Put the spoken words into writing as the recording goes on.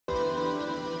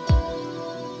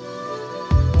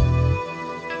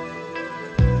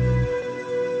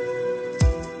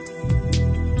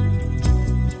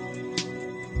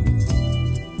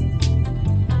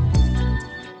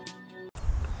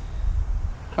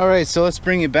All right, so let's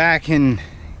bring it back and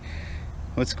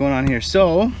what's going on here.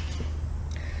 So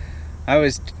I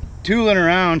was tooling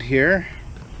around here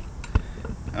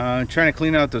trying to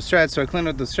clean out those threads. So I cleaned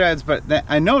out those threads, but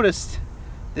I noticed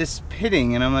this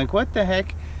pitting and I'm like, what the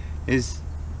heck is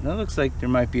that? Looks like there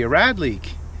might be a rad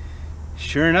leak.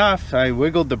 Sure enough, I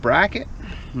wiggled the bracket,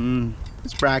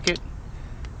 this bracket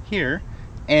here,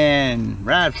 and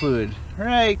rad fluid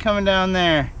right coming down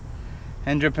there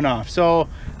and dripping off. So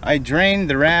I drained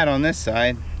the rad on this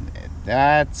side.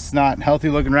 That's not healthy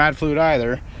looking rad fluid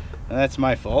either. That's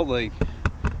my fault. Like,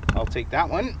 I'll take that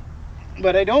one.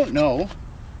 But I don't know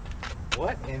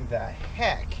what in the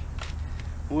heck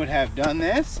would have done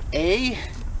this.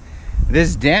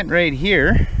 This dent right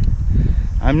here,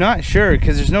 I'm not sure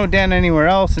because there's no dent anywhere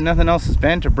else and nothing else is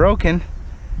bent or broken.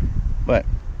 But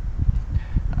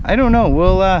I don't know.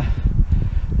 We'll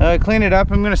clean it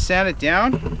up. I'm gonna sand it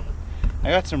down. I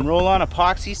got some roll-on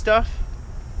epoxy stuff,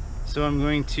 so I'm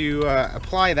going to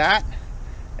apply that.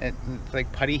 It's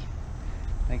like putty,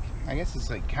 like I guess it's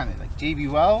like kind of like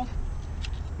JB Weld.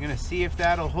 I'm gonna see if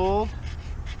that'll hold.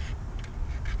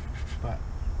 But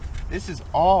this is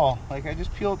all like I just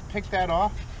picked that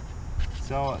off,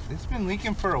 so it's been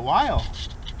leaking for a while.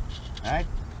 I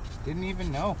didn't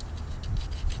even know.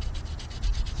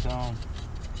 So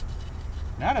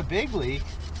not a big leak.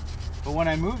 But when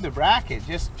I moved the bracket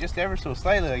just ever so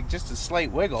slightly, like just a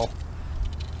slight wiggle,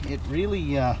 it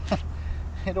really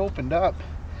it opened up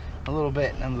a little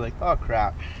bit and I was like, oh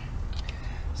crap.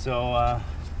 So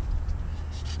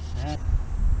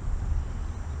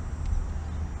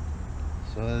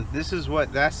so this is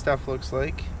what that stuff looks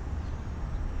like.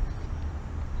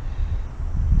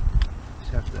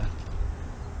 Just have to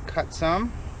cut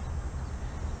some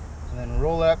and then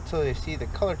roll it up till you see the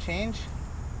color change.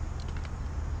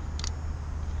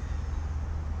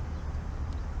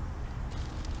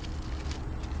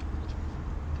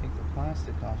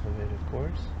 Plastic off of it, of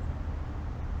course.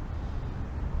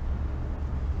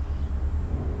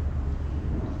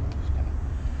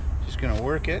 Just gonna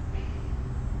work it.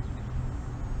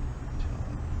 So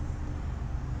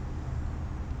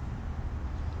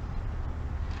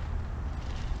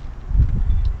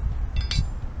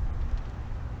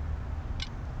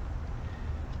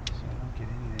I don't get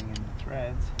anything in the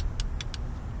threads.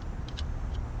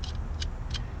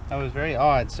 That was very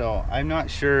odd, so I'm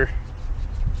not sure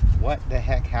what the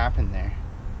heck happened there.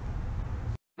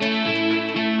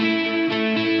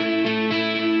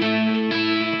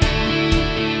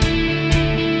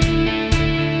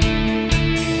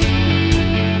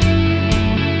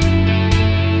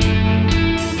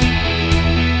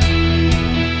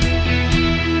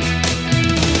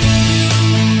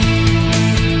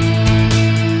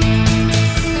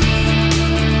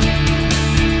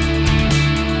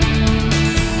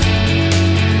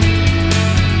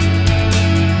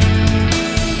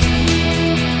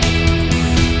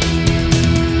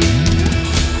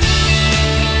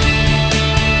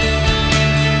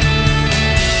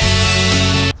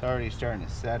 Starting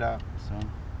to set up, so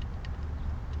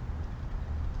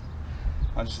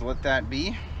I'll just let that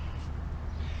be.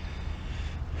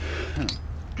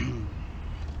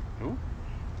 Ooh.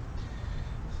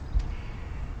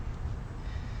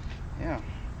 Yeah,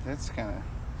 that's kind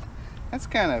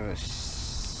of a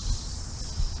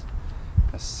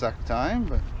suck time,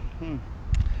 but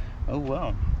oh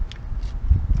well.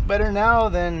 Better now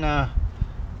than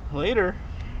later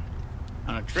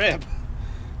on a trip.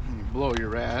 You blow your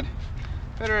rad.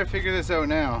 Better I figure this out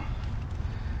now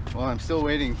while I'm still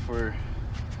waiting for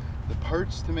the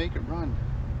parts to make it run.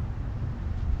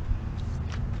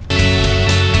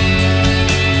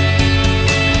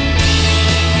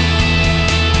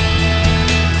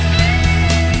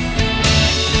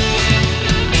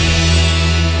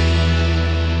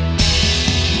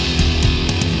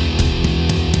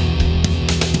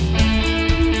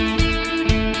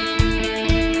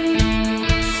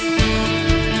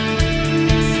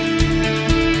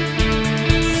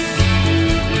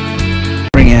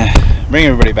 Bring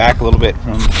everybody back a little bit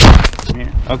from here.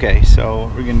 Okay, so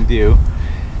what we're gonna do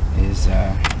is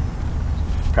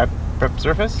prep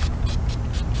surface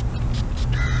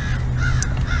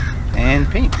and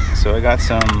paint. So I got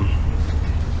some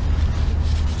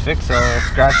fix all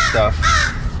scratch stuff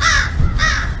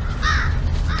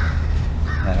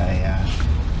that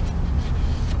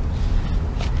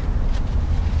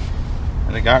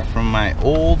I got from my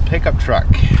old pickup truck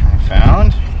I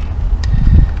found.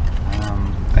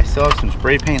 I still have some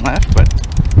spray paint left, but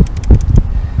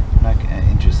I'm not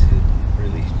interested in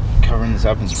really covering this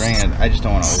up and spraying it. I just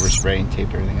don't want to overspray and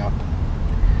tape everything up.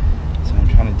 So I'm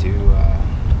trying to do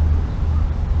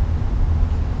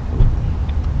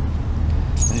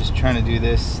trying to do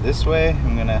this way.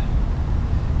 I'm gonna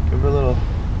give her a little,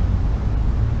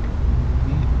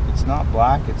 it's not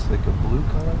black, it's like a blue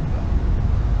color.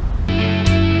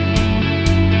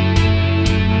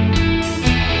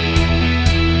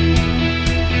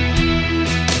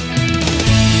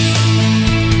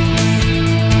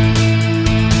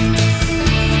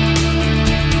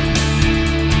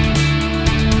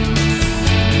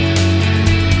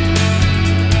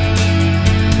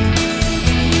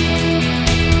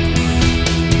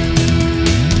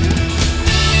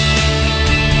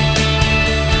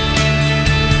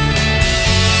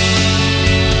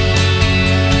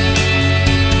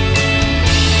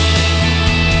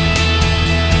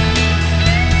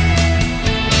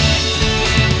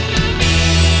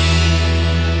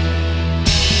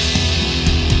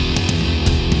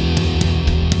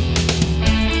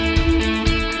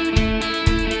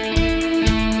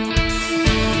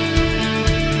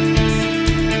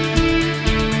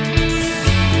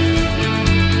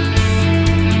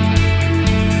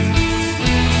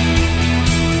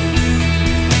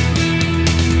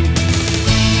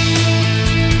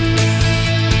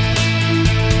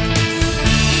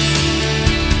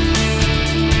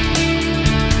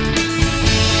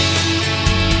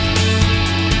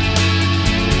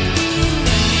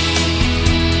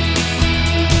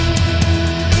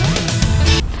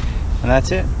 And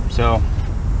that's it. So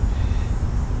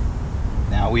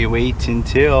now we wait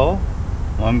until,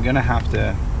 well, I'm gonna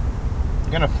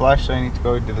flush, so I need to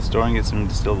go to the store and get some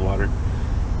distilled water,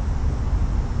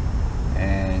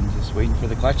 and just waiting for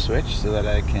the clutch switch so that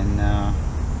I can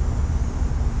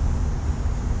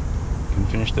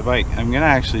finish the bike. I'm gonna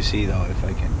actually see though if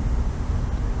I can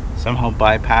somehow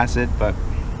bypass it, but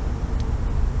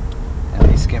at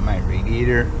least get my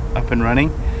radiator up and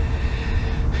running.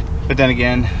 But then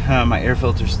again, my air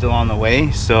filter's still on the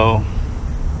way, so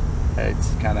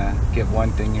it's kind of get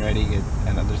one thing ready, get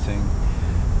another thing,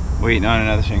 waiting on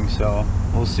another thing. So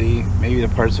we'll see. Maybe the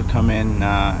parts will come in.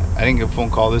 I didn't get a phone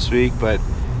call this week, but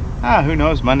who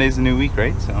knows? Monday's a new week,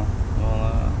 right? So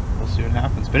we'll see what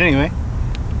happens. But anyway,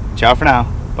 ciao for now.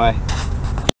 Bye.